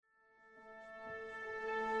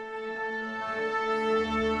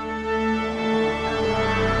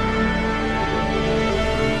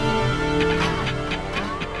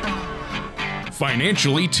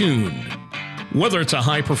Financially Tuned. Whether it's a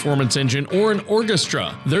high-performance engine or an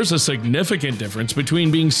orchestra, there's a significant difference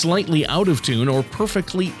between being slightly out of tune or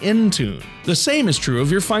perfectly in tune. The same is true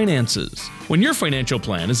of your finances. When your financial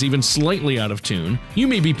plan is even slightly out of tune, you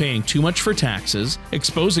may be paying too much for taxes,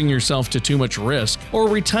 exposing yourself to too much risk, or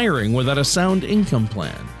retiring without a sound income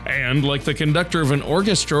plan. And like the conductor of an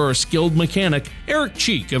orchestra or skilled mechanic, Eric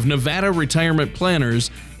Cheek of Nevada Retirement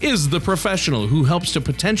Planners is the professional who helps to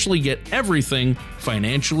potentially get everything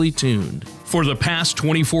financially tuned. For the past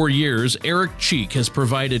 24 years, Eric Cheek has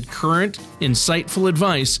provided current, insightful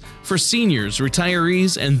advice for seniors,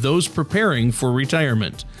 retirees, and those preparing for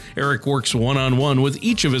retirement. Eric works one-on-one with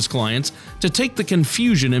each of his clients to take the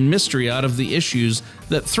confusion and mystery out of the issues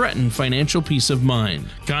that threaten financial peace of mind.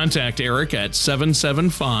 Contact Eric at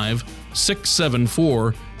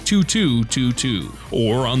 775-674-2222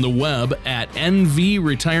 or on the web at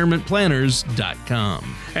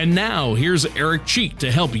nvretirementplanners.com. And now, here's Eric Cheek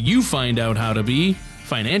to help you find out how to be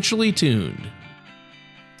financially tuned.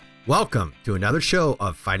 Welcome to another show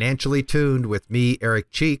of Financially Tuned with me,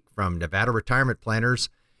 Eric Cheek from Nevada Retirement Planners,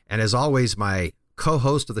 and as always, my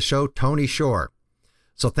co-host of the show, Tony Shore.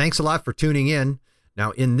 So thanks a lot for tuning in.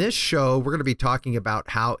 Now, in this show, we're going to be talking about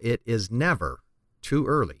how it is never too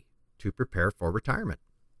early to prepare for retirement.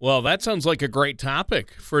 Well, that sounds like a great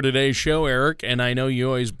topic for today's show, Eric, and I know you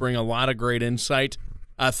always bring a lot of great insight.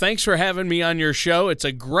 Thanks for having me on your show. It's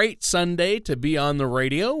a great Sunday to be on the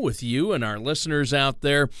radio with you and our listeners out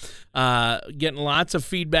there. Getting lots of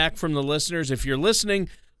feedback from the listeners. If you're listening,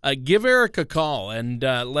 give Eric a call and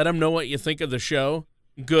let him know what you think of the show,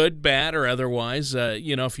 good, bad, or otherwise.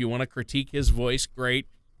 If you want to critique his voice, great.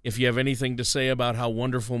 If you have anything to say about how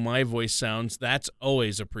wonderful my voice sounds, that's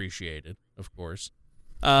always appreciated, of course.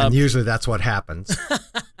 And usually that's what happens.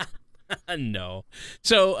 No.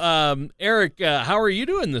 So, Eric, how are you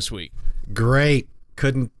doing this week? Great.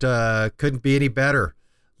 Couldn't be any better.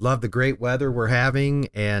 Love the great weather we're having,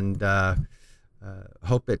 and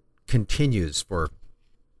hope it continues for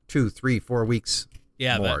 2, 3, 4 weeks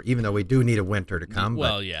more, even though we do need a winter to come.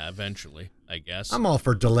 Well, yeah, eventually, I guess. I'm all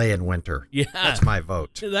for delay in winter. Yeah. That's my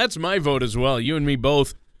vote. That's my vote as well. You and me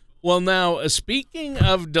both. Well, now, speaking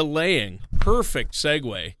of delaying, perfect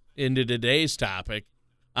segue into today's topic.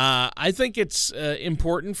 I think it's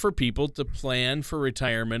important for people to plan for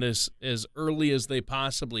retirement as early as they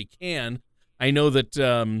possibly can. I know that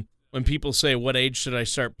when people say, what age should I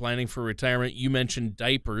start planning for retirement, you mentioned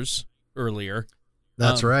diapers earlier.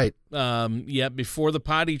 That's right. Before the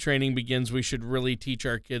potty training begins, we should really teach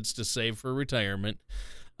our kids to save for retirement.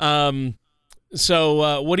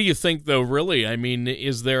 So what do you think, though, really? I mean,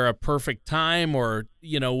 is there a perfect time or,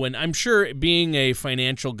 when I'm sure being a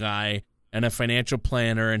financial guy and a financial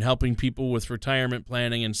planner and helping people with retirement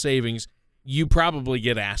planning and savings, you probably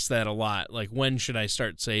get asked that a lot. Like, when should I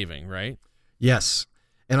start saving, right? Yes.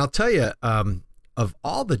 And I'll tell you, of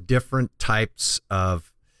all the different types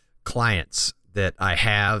of clients that I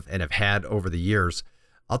have and have had over the years,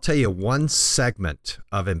 I'll tell you one segment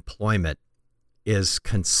of employment is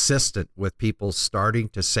consistent with people starting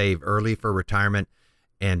to save early for retirement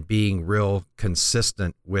and being real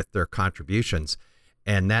consistent with their contributions.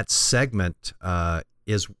 And that segment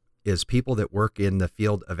is people that work in the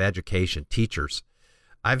field of education, teachers.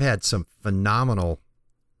 I've had some phenomenal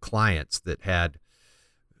clients that had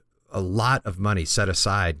a lot of money set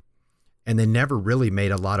aside, and they never really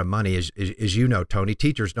made a lot of money. As you know, Tony,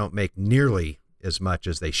 teachers don't make nearly as much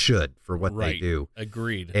as they should for what they do.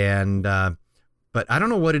 Agreed. And but I don't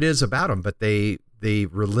know what it is about them, but they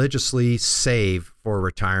religiously save for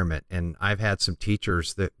retirement. And I've had some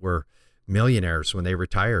teachers that were millionaires when they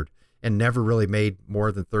retired and never really made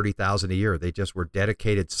more than $30,000 a year. They just were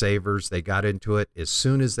dedicated savers. They got into it as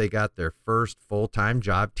soon as they got their first full-time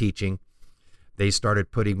job teaching. They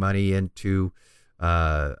started putting money into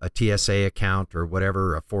a TSA account or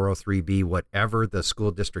whatever, a 403B, whatever the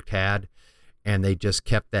school district had, and they just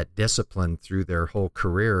kept that discipline through their whole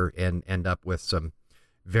career and end up with some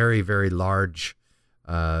very, very large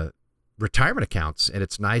retirement accounts. And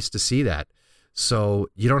it's nice to see that. So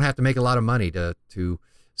you don't have to make a lot of money to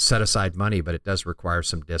set aside money, but it does require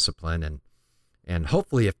some discipline. And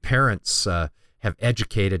hopefully if parents have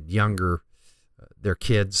educated their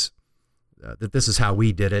kids that this is how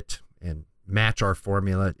we did it and match our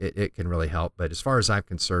formula, it can really help. But as far as I'm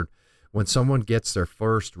concerned, when someone gets their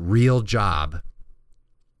first real job,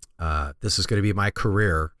 this is going to be my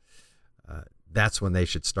career, that's when they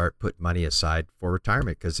should start putting money aside for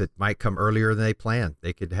retirement, because it might come earlier than they planned.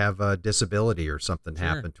 They could have a disability or something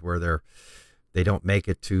happen to where they don't make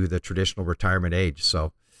it to the traditional retirement age.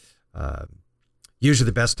 So usually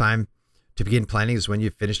the best time to begin planning is when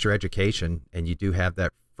you've finished your education and you do have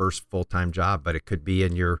that first full-time job, but it could be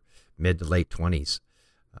in your mid to late 20s.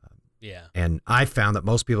 Yeah. And I found that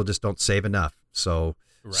most people just don't save enough. So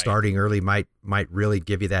starting early might really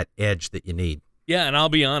give you that edge that you need. Yeah, and I'll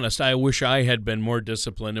be honest, I wish I had been more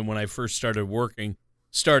disciplined, and when I first started working,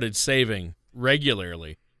 started saving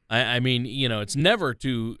regularly. I mean, it's never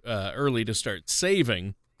too early to start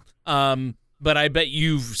saving, but I bet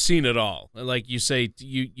you've seen it all. Like you say,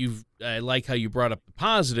 I like how you brought up the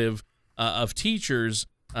positive of teachers,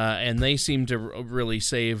 and they seem to really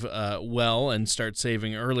save well and start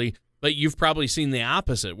saving early. But you've probably seen the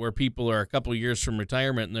opposite, where people are a couple of years from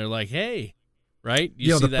retirement and they're like, "Hey," right?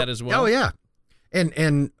 You see that as well? Oh yeah,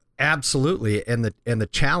 and absolutely. And the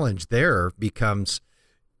challenge there becomes,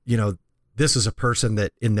 this is a person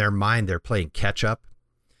that in their mind they're playing catch up,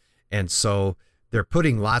 and so they're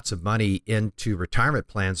putting lots of money into retirement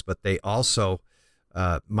plans, but they also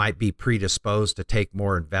might be predisposed to take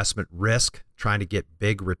more investment risk, trying to get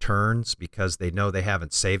big returns because they know they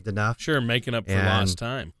haven't saved enough. Sure, making up for lost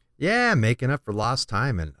time. Yeah, making up for lost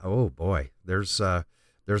time, and oh boy, there's a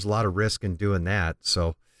lot of risk in doing that.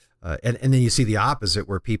 So, and then you see the opposite,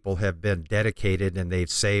 where people have been dedicated and they've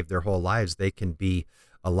saved their whole lives. They can be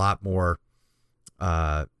a lot more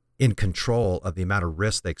in control of the amount of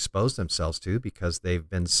risk they expose themselves to because they've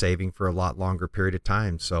been saving for a lot longer period of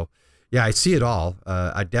time. So, yeah, I see it all.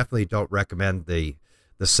 I definitely don't recommend the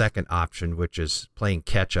second option, which is playing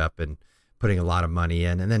catch up and putting a lot of money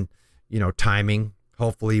in, and then timing.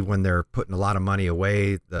 Hopefully when they're putting a lot of money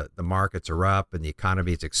away, the markets are up and the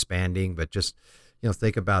economy is expanding. But just,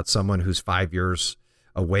 think about someone who's 5 years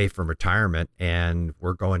away from retirement and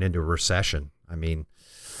we're going into a recession. I mean,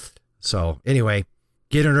 so anyway,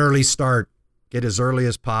 get an early start, get as early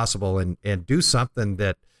as possible, and do something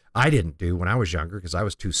that I didn't do when I was younger because I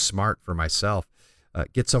was too smart for myself.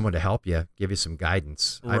 Get someone to help you, give you some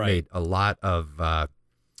guidance. Right. I made a lot of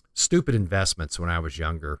stupid investments when I was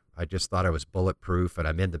younger. I just thought I was bulletproof and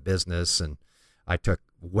I'm in the business, and I took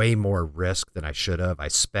way more risk than I should have. I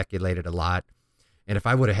speculated a lot. And if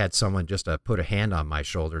I would have had someone just to put a hand on my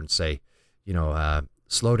shoulder and say,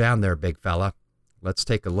 slow down there, big fella. Let's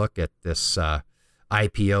take a look at this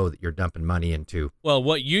IPO that you're dumping money into. Well,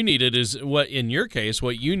 what you needed is in your case,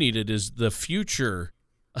 what you needed is the future.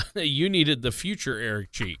 You needed the future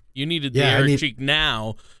Eric Cheek. You needed the Eric Cheek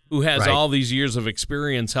now, who has all these years of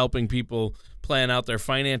experience helping people plan out their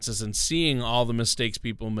finances and seeing all the mistakes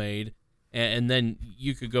people made. And then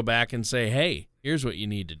you could go back and say, hey, here's what you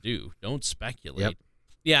need to do. Don't speculate. Yep.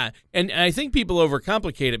 Yeah, and I think people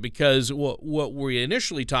overcomplicate it because what we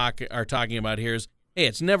initially are talking about here is, hey,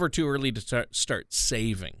 it's never too early to start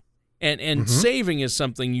saving. And saving is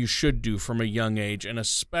something you should do from a young age, and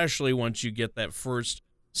especially once you get that first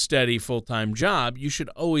steady full-time job, you should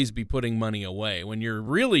always be putting money away when you're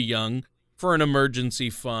really young for an emergency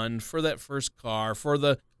fund, for that first car, for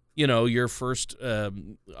the your first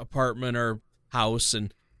apartment or house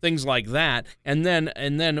and things like that. And then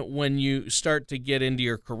when you start to get into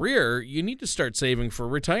your career, you need to start saving for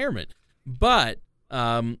retirement. But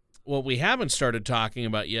what we haven't started talking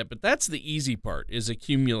about yet, but that's the easy part, is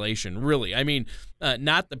accumulation, really. I mean,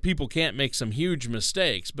 not that people can't make some huge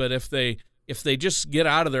mistakes, but if they just get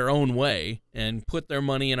out of their own way and put their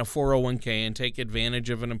money in a 401k and take advantage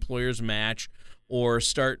of an employer's match, or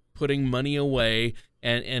start putting money away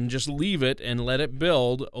and just leave it and let it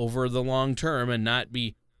build over the long term and not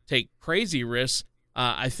take crazy risks,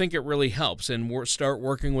 I think it really helps. And start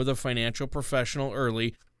working with a financial professional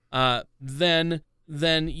early, then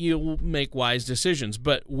you'll make wise decisions.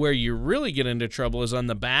 But where you really get into trouble is on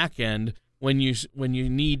the back end, when you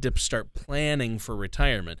need to start planning for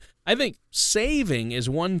retirement. I think saving is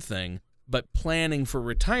one thing, but planning for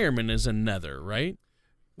retirement is another, right?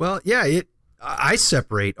 Well, yeah, I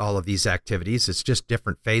separate all of these activities. It's just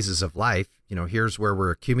different phases of life. Here's where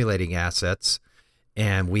we're accumulating assets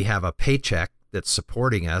and we have a paycheck that's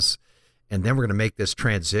supporting us. And then we're going to make this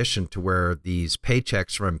transition to where these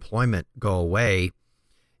paychecks from employment go away,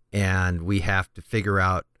 and we have to figure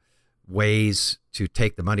out ways to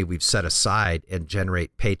take the money we've set aside and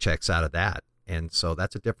generate paychecks out of that. And so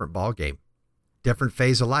that's a different ballgame, different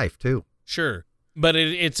phase of life too. Sure. But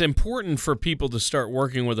it's important for people to start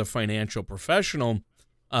working with a financial professional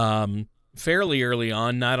fairly early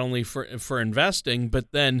on, not only for investing,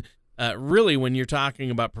 but then really when you're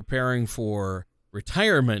talking about preparing for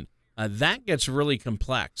retirement, that gets really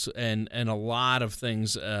complex, and a lot of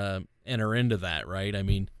things enter into that, right? I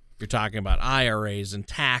mean, you're talking about IRAs and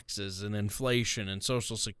taxes and inflation and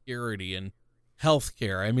Social Security and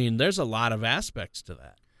healthcare. I mean, there's a lot of aspects to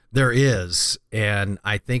that. There is, and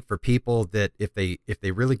I think for people that if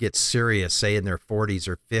they really get serious, say in their 40s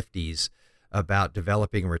or 50s, about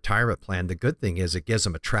developing a retirement plan, the good thing is it gives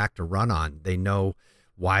them a track to run on. They know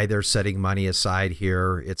why they're setting money aside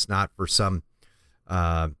here. It's not for some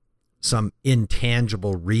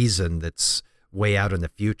intangible reason that's way out in the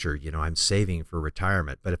future. I'm saving for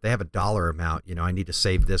retirement. But if they have a dollar amount, I need to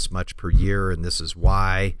save this much per year, and this is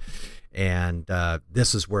why, and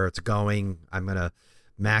this is where it's going. I'm going to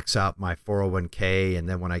max out my 401k, and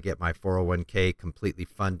then when I get my 401k completely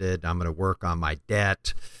funded, I'm going to work on my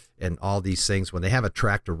debt and all these things. When they have a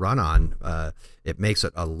track to run on, it makes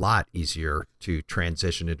it a lot easier to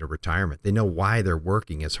transition into retirement. They know why they're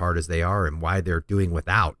working as hard as they are and why they're doing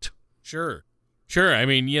without. Sure. I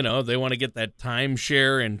mean, they want to get that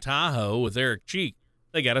timeshare in Tahoe with Eric Cheek.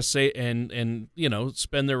 They got to say and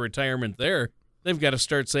spend their retirement there. They've got to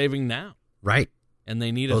start saving now. Right. And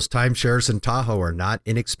they need those timeshares in Tahoe are not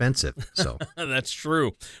inexpensive. So that's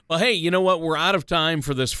true. Well, hey, you know what? We're out of time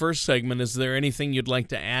for this first segment. Is there anything you'd like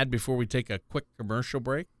to add before we take a quick commercial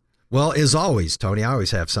break? Well, as always, Tony, I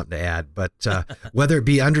always have something to add. But whether it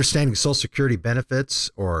be understanding Social Security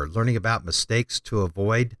benefits or learning about mistakes to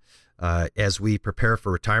avoid as we prepare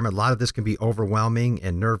for retirement, a lot of this can be overwhelming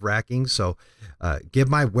and nerve-wracking. So give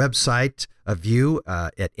my website a view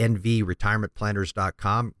at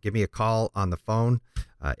nvretirementplanners.com. Give me a call on the phone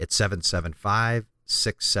at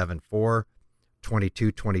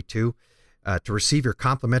 775-674-2222 to receive your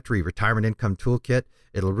complimentary retirement income toolkit.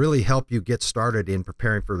 It'll really help you get started in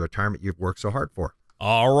preparing for the retirement you've worked so hard for.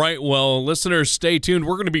 All right. Well, listeners, stay tuned.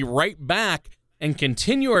 We're going to be right back and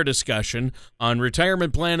continue our discussion on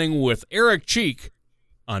retirement planning with Eric Cheek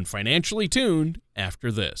on Financially Tuned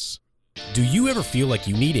after this. Do you ever feel like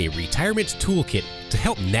you need a retirement toolkit to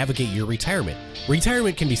help navigate your retirement?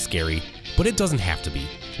 Retirement can be scary, but it doesn't have to be.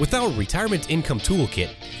 With our Retirement Income Toolkit,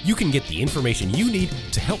 you can get the information you need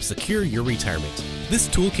to help secure your retirement. This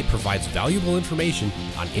toolkit provides valuable information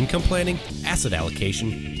on income planning, asset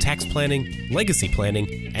allocation, tax planning, legacy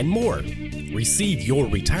planning, and more. Receive your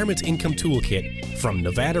Retirement Income Toolkit from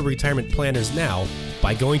Nevada Retirement Planners now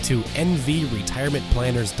by going to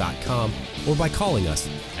nvretirementplanners.com or by calling us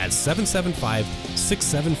at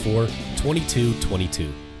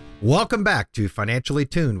 775-674-2222. Welcome back to Financially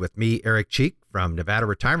Tuned with me, Eric Cheek from Nevada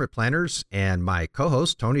Retirement Planners, and my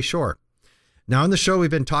co-host, Tony Shore. Now, on the show, we've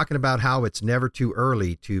been talking about how it's never too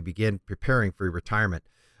early to begin preparing for retirement.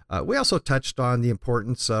 We also touched on the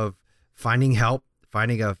importance of finding help,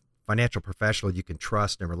 finding a financial professional you can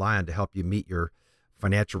trust and rely on to help you meet your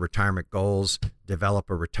financial retirement goals, develop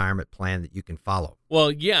a retirement plan that you can follow. Well,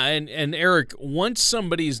 yeah, and Eric, once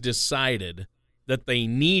somebody's decided that they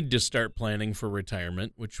need to start planning for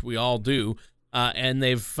retirement, which we all do, and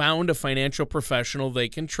they've found a financial professional they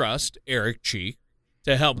can trust, Eric Cheek,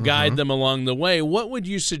 to help guide them along the way, what would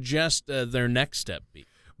you suggest their next step be?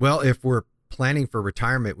 Well, if we're planning for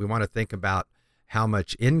retirement, we want to think about how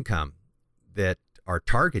much income that our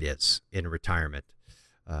target is in retirement.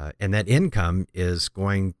 And that income is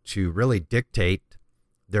going to really dictate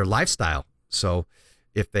their lifestyle. So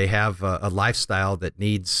if they have a lifestyle that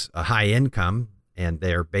needs a high income and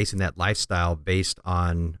they're basing that lifestyle based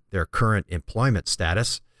on their current employment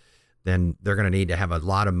status, then they're going to need to have a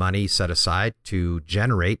lot of money set aside to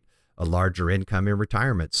generate a larger income in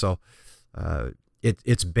retirement. So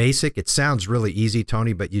it's basic. It sounds really easy,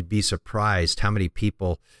 Tony, but you'd be surprised how many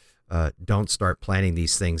people don't start planning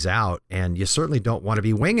these things out, and you certainly don't want to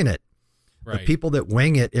be winging it. Right. The people that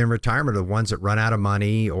wing it in retirement are the ones that run out of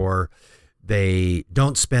money, or they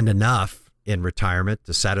don't spend enough in retirement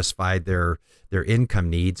to satisfy their income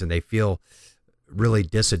needs, and they feel really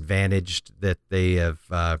disadvantaged that they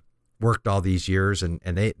have worked all these years, and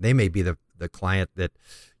they may be the client that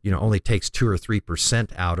only takes 2 or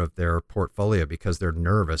 3% out of their portfolio because they're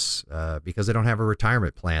nervous because they don't have a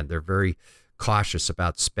retirement plan. They're very cautious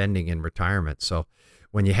about spending in retirement. So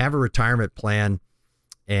when you have a retirement plan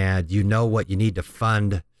and you know what you need to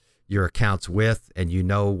fund your accounts with, and you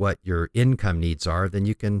know what your income needs are, then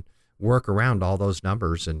you can work around all those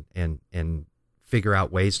numbers and figure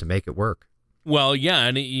out ways to make it work. Well, yeah,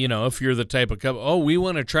 and if you're the type of couple, we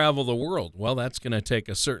want to travel the world, well, that's going to take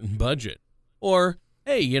a certain budget. Or,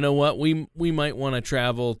 hey, you know what, we might want to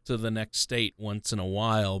travel to the next state once in a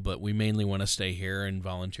while, but we mainly want to stay here and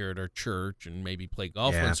volunteer at our church and maybe play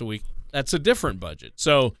golf once a week. That's a different budget.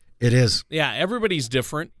 So it is. Yeah, everybody's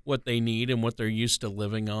different, what they need and what they're used to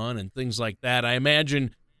living on and things like that. I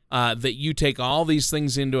imagine that you take all these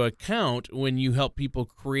things into account when you help people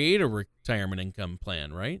create a retirement income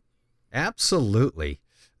plan, right? Absolutely.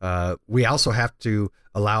 We also have to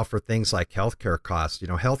allow for things like healthcare costs.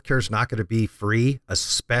 Healthcare is not going to be free,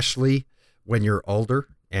 especially when you're older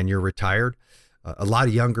and you're retired. A lot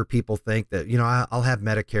of younger people think that, I'll have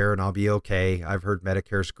Medicare and I'll be okay. I've heard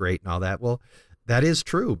Medicare is great and all that. Well, that is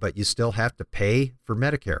true, but you still have to pay for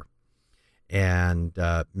Medicare. And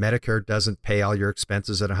Medicare doesn't pay all your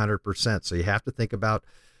expenses at 100%. So you have to think about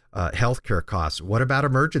healthcare costs. What about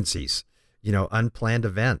emergencies? Unplanned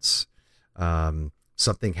events.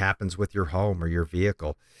 Something happens with your home or your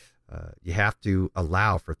vehicle. You have to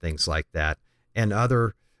allow for things like that and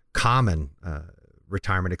other common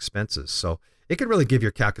retirement expenses. So it can really give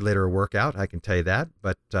your calculator a workout, I can tell you that.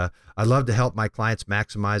 But I love to help my clients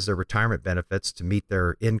maximize their retirement benefits to meet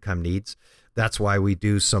their income needs. That's why we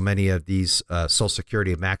do so many of these Social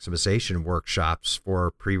Security maximization workshops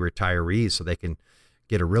for pre-retirees, so they can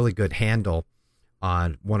get a really good handle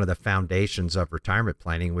on one of the foundations of retirement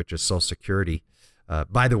planning, which is Social Security.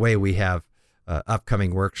 By the way, we have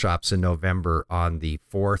upcoming workshops in November on the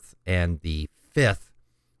 4th and the 5th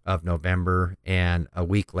of November, and a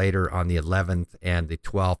week later on the 11th and the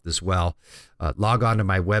 12th as well. Log on to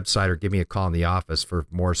my website or give me a call in the office for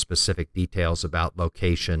more specific details about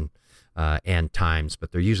location and times,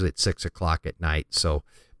 but they're usually at 6 o'clock at night, so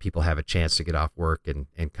people have a chance to get off work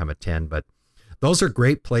and come attend. But those are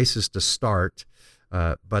great places to start,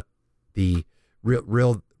 but the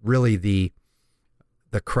really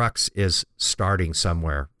the crux is starting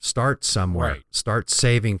somewhere. Start somewhere. Right. Start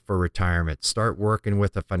saving for retirement. Start working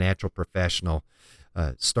with a financial professional.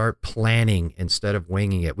 Start planning instead of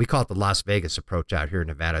winging it. We call it the Las Vegas approach out here in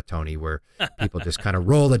Nevada, Tony, where people just kind of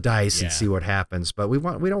roll the dice and see what happens. But we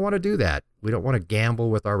don't want to do that. We don't want to gamble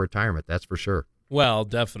with our retirement. That's for sure. Well,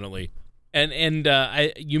 definitely. And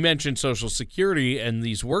you mentioned Social Security and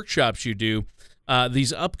these workshops you do.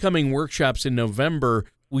 These upcoming workshops in November,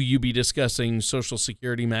 will you be discussing Social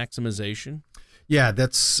Security maximization? Yeah,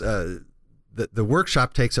 that's the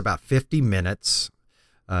workshop takes about 50 minutes.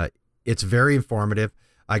 It's very informative.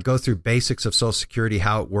 I go through basics of Social Security,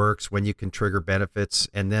 how it works, when you can trigger benefits,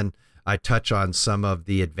 and then I touch on some of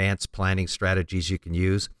the advanced planning strategies you can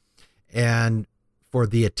use. And for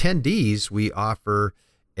the attendees, we offer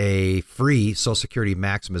a free Social Security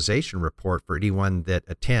maximization report for anyone that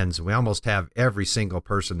attends. We almost have every single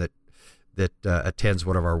person that attends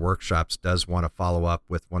one of our workshops does want to follow up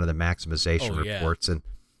with one of the maximization reports, and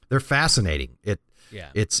they're fascinating.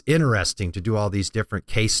 It's interesting to do all these different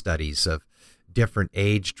case studies of different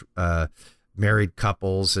aged married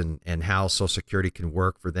couples and how Social Security can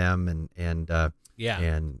work for them, and the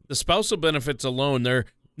spousal benefits alone.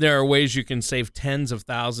 There are ways you can save tens of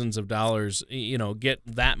thousands of dollars. Get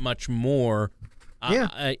that much more.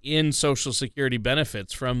 In Social Security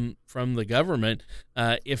benefits from the government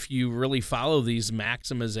if you really follow these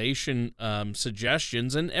maximization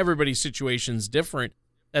suggestions. And everybody's situation's different.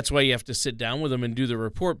 That's why you have to sit down with them and do the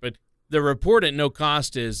report. But the report at no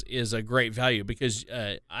cost is a great value, because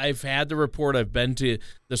I've had the report. I've been to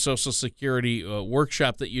the Social Security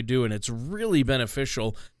workshop that you do, and it's really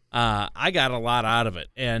beneficial. I got a lot out of it,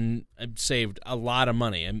 and I've saved a lot of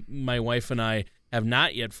money. And my wife and I have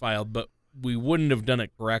not yet filed, but we wouldn't have done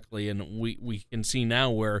it correctly, and we can see now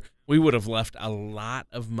where we would have left a lot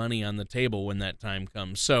of money on the table when that time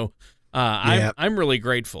comes. So I'm really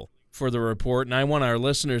grateful for the report, and I want our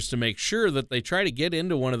listeners to make sure that they try to get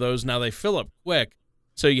into one of those. Now, they fill up quick,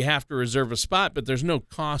 so you have to reserve a spot, but there's no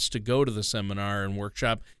cost to go to the seminar and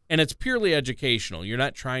workshop, and it's purely educational. You're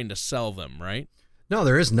not trying to sell them, right? No,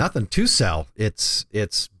 there is nothing to sell. It's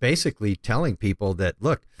basically telling people that,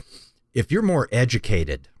 look, if you're more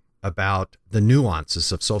educated about the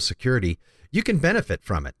nuances of Social Security, you can benefit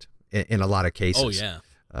from it in a lot of cases. Oh,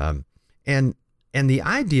 yeah. And the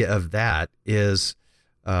idea of that is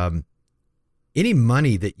any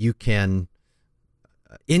money that you can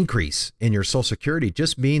increase in your Social Security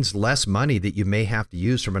just means less money that you may have to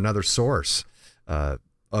use from another source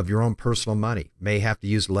of your own personal money. May have to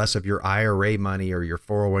use less of your IRA money or your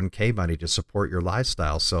 401k money to support your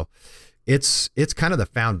lifestyle. So it's kind of the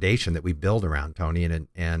foundation that we build around, Tony,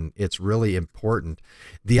 and it's really important.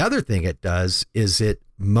 The other thing it does is it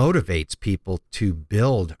motivates people to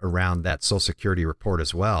build around that Social Security report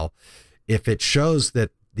as well. If it shows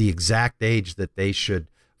that the exact age that they should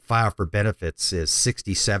file for benefits is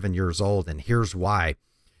 67 years old, and here's why.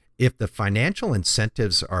 If the financial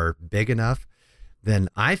incentives are big enough, then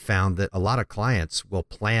I found that a lot of clients will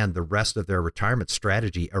plan the rest of their retirement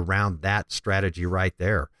strategy around that strategy right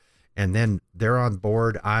there. And then they're on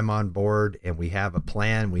board, I'm on board, and we have a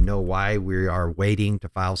plan. We know why we are waiting to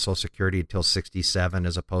file Social Security until 67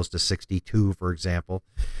 as opposed to 62, for example.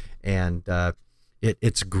 And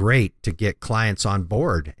it's great to get clients on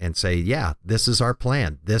board and say, yeah, this is our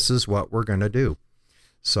plan. This is what we're going to do.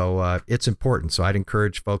 So it's important. So I'd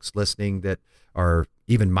encourage folks listening that are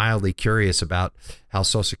even mildly curious about how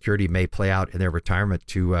Social Security may play out in their retirement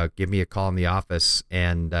to give me a call in the office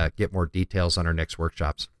and get more details on our next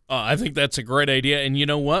workshops. I think that's a great idea. And you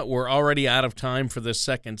know what? We're already out of time for this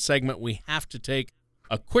second segment. We have to take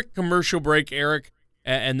a quick commercial break, Eric,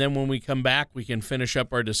 and then when we come back, we can finish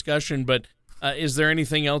up our discussion. But is there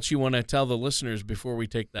anything else you want to tell the listeners before we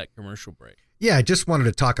take that commercial break? Yeah, I just wanted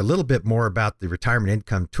to talk a little bit more about the Retirement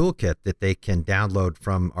Income Toolkit that they can download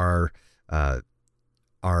from our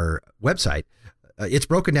website. It's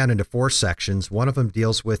broken down into 4 sections. One of them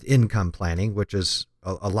deals with income planning, which is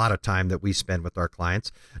a lot of time that we spend with our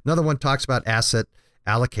clients. Another one talks about asset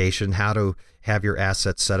allocation, how to have your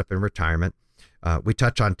assets set up in retirement. We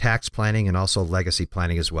touch on tax planning and also legacy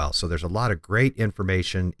planning as well. So there's a lot of great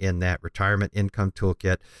information in that Retirement Income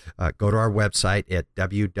Toolkit. Go to our website at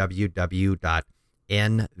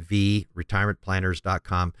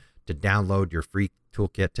www.nvretirementplanners.com to download your free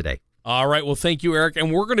toolkit today. All right. Well, thank you, Eric.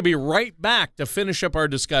 And we're going to be right back to finish up our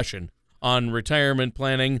discussion on retirement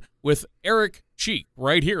planning with Eric Cheek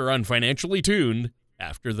right here on Financially Tuned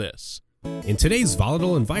after this. In today's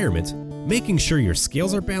volatile environment, making sure your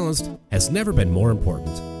scales are balanced has never been more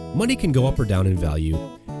important. Money can go up or down in value,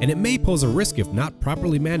 and it may pose a risk if not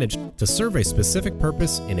properly managed to serve a specific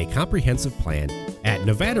purpose in a comprehensive plan. At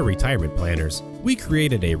Nevada Retirement Planners, we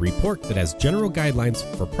created a report that has general guidelines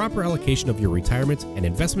for proper allocation of your retirement and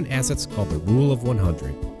investment assets called the Rule of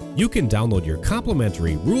 100. You can download your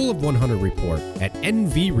complimentary Rule of 100 report at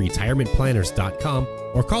nvretirementplanners.com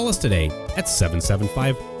or call us today at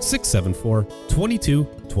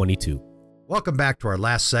 775-674-2222. Welcome back to our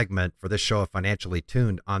last segment for this show of Financially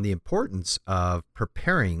Tuned on the importance of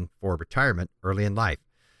preparing for retirement early in life.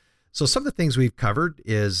 So some of the things we've covered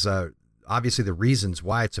is obviously the reasons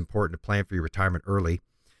why it's important to plan for your retirement early,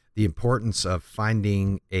 the importance of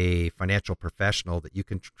finding a financial professional that you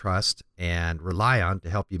can trust and rely on to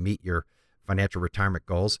help you meet your financial retirement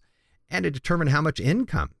goals, and to determine how much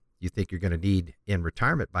income you think you're going to need in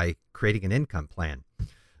retirement by creating an income plan.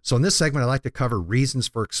 So in this segment, I'd like to cover reasons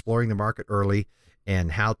for exploring the market early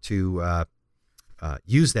and how to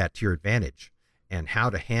use that to your advantage and how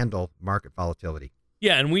to handle market volatility.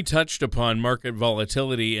 Yeah, and we touched upon market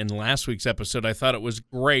volatility in last week's episode. I thought it was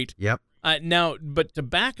great. Yep. Now, but to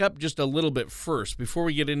back up just a little bit first, before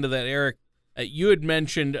we get into that, Eric, you had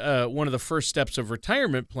mentioned one of the first steps of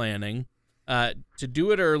retirement planning, to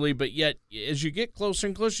do it early, but yet as you get closer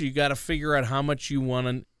and closer, you got to figure out how much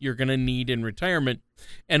you're going to need in retirement.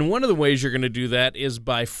 And one of the ways you're going to do that is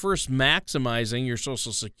by first maximizing your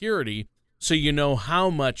Social Security so you know how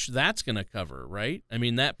much that's going to cover, right? I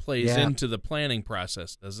mean, that plays into the planning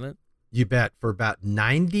process, doesn't it? You bet. For about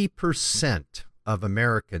 90% of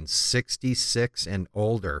Americans 66 and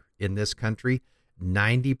older in this country,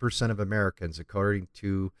 90% of Americans, according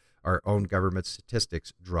to our own government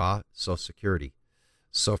statistics, draw Social Security.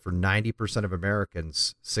 So for 90% of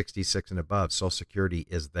Americans 66 and above, Social Security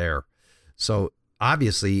is there. So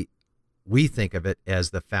obviously, we think of it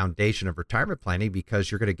as the foundation of retirement planning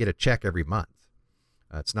because you're going to get a check every month.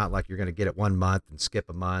 It's not like you're going to get it 1 month and skip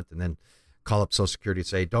a month and then call up Social Security and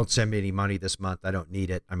say, don't send me any money this month. I don't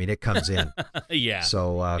need it. I mean, it comes in. Yeah.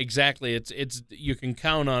 So exactly. It's you can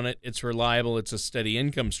count on it. It's reliable. It's a steady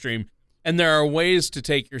income stream. And there are ways to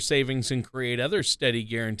take your savings and create other steady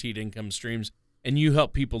guaranteed income streams. And you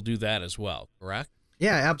help people do that as well, correct?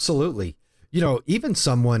 Yeah, absolutely. You know, even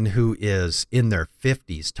someone who is in their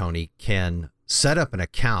 50s, Tony, can set up an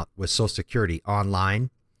account with Social Security online,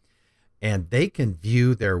 and they can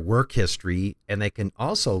view their work history, and they can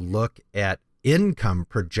also look at income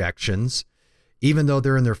projections. Even though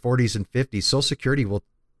they're in their 40s and 50s, Social Security will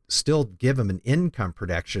still give them an income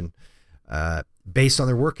projection based on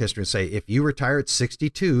their work history and say, if you retire at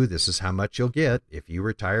 62, this is how much you'll get. If you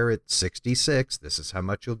retire at 66, this is how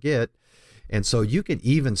much you'll get. And so you can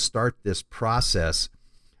even start this process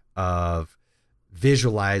of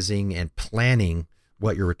visualizing and planning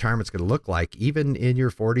what your retirement's going to look like, even in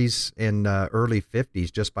your 40s and early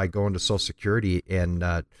 50s, just by going to Social Security and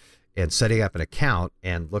setting up an account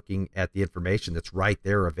and looking at the information that's right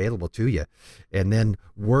there available to you, and then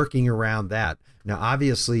working around that. Now,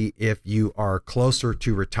 obviously, if you are closer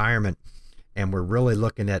to retirement and we're really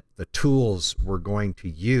looking at the tools we're going to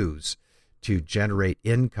use to generate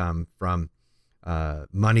income from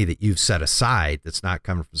money that you've set aside that's not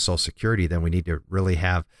coming from Social Security, then we need to really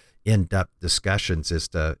have in-depth discussions as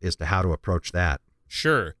to how to approach that.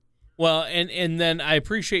 Sure. Well, and then I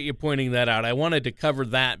appreciate you pointing that out. I wanted to cover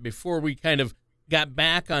that before we kind of got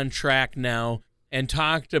back on track now and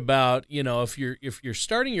talked about, if you're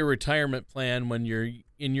starting your retirement plan when you're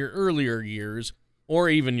in your earlier years or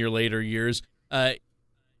even your later years,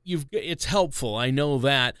 it's helpful. I know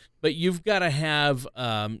that, but you've got to have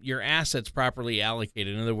your assets properly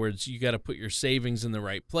allocated. In other words, you got to put your savings in the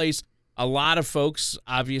right place. A lot of folks,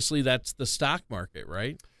 obviously, that's the stock market,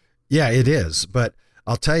 right? Yeah, it is. But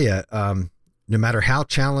I'll tell you, no matter how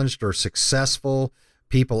challenged or successful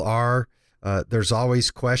people are, there's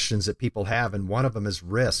always questions that people have. And one of them is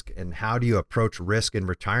risk. And how do you approach risk in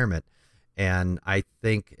retirement? And I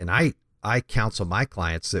think, and I counsel my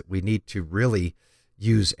clients that we need to really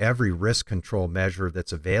use every risk control measure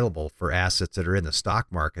that's available for assets that are in the stock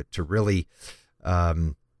market to really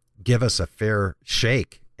give us a fair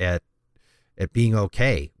shake at being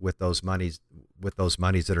okay with those monies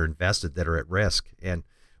that are invested that are at risk. And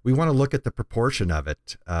we want to look at the proportion of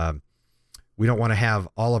it. We don't want to have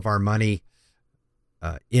all of our money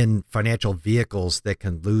in financial vehicles that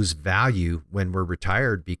can lose value when we're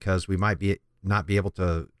retired because we might not be able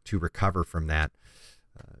to recover from that.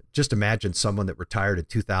 Just imagine someone that retired in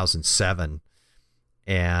 2007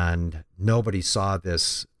 and nobody saw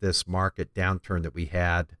this market downturn that we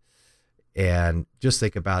had. And just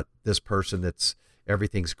think about this person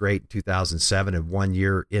everything's great in 2007, and 1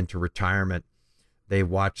 year into retirement, they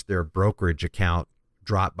watched their brokerage account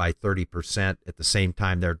drop by 30% at the same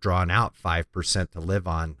time they're drawing out 5% to live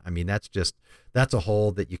on. I mean, that's a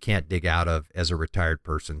hole that you can't dig out of as a retired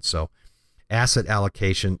person. So asset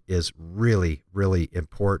allocation is really, really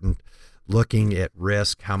important. Looking at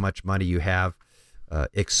risk, how much money you have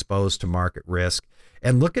exposed to market risk,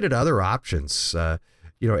 and looking at other options.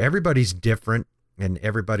 Everybody's different and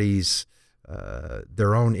everybody's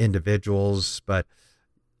their own individuals, but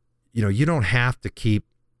you don't have to keep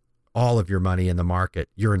all of your money in the market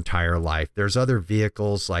your entire life. There's other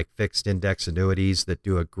vehicles like fixed index annuities that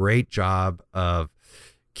do a great job of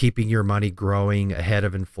keeping your money growing ahead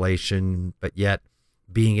of inflation, but yet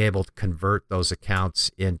being able to convert those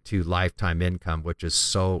accounts into lifetime income, which is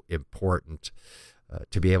so important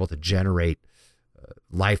to be able to generate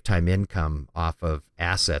lifetime income off of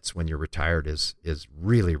assets when you're retired is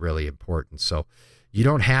really, really important. So you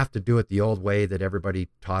don't have to do it the old way that everybody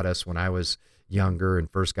taught us when I was younger and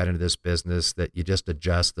first got into this business, that you just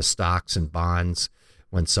adjust the stocks and bonds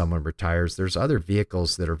when someone retires. There's other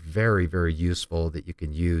vehicles that are very, very useful that you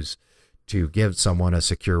can use to give someone a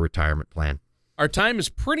secure retirement plan. Our time is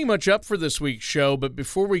pretty much up for this week's show, but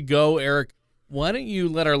before we go, Eric, why don't you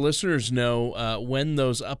let our listeners know when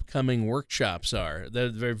those upcoming workshops are?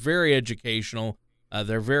 They're very educational.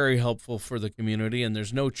 They're very helpful for the community, and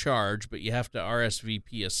there's no charge, but you have to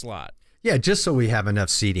RSVP a slot. Yeah, just so we have enough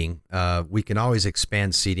seating. We can always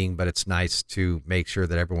expand seating, but it's nice to make sure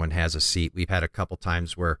that everyone has a seat. We've had a couple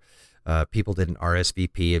times where people didn't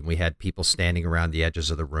RSVP and we had people standing around the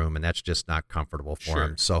edges of the room, and that's just not comfortable for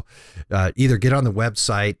them. So either get on the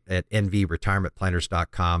website at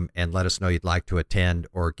nvretirementplanners.com and let us know you'd like to attend,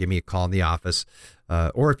 or give me a call in the office.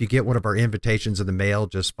 Or if you get one of our invitations in the mail,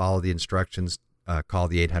 just follow the instructions, call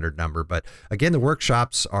the 800 number. But again, the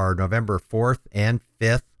workshops are November 4th and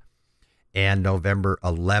 5th and November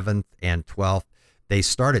 11th and 12th. They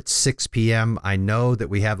start at 6 p.m. I know that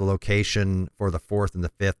we have the location for the 4th and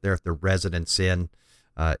the 5th there at the Residence Inn.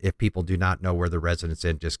 If people do not know where the Residence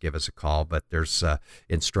Inn, just give us a call. But there's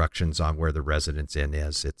instructions on where the Residence Inn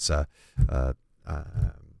is. It's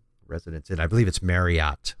Residence Inn. I believe it's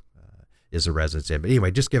Marriott is a Residence Inn. But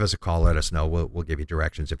anyway, just give us a call. Let us know. We'll give you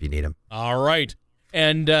directions if you need them. All right.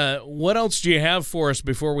 And what else do you have for us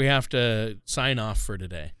before we have to sign off for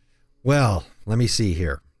today? Well, let me see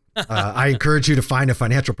here. I encourage you to find a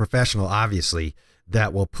financial professional, obviously,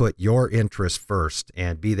 that will put your interests first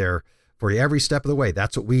and be there for you every step of the way.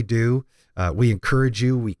 That's what we do. We encourage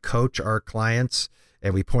you. We coach our clients,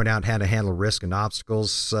 and we point out how to handle risk and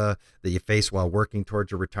obstacles that you face while working towards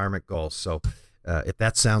your retirement goals. So if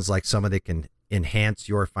that sounds like someone that can enhance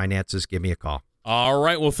your finances, give me a call. All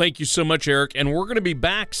right. Well, thank you so much, Eric. And we're going to be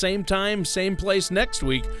back same time, same place next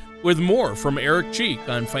week with more from Eric Cheek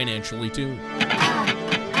on Financially Tuned.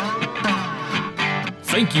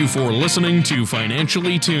 Thank you for listening to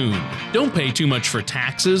Financially Tuned. Don't pay too much for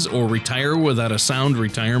taxes or retire without a sound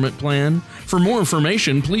retirement plan. For more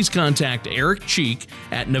information, please contact Eric Cheek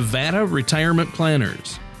at Nevada Retirement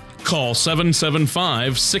Planners. Call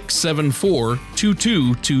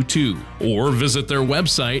 775-674-2222 or visit their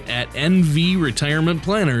website at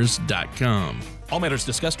nvretirementplanners.com. All matters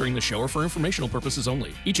discussed during the show are for informational purposes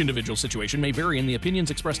only. Each individual situation may vary, and the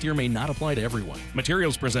opinions expressed here may not apply to everyone.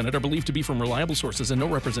 Materials presented are believed to be from reliable sources, and no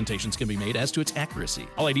representations can be made as to its accuracy.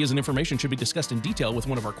 All ideas and information should be discussed in detail with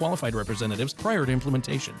one of our qualified representatives prior to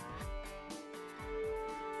implementation.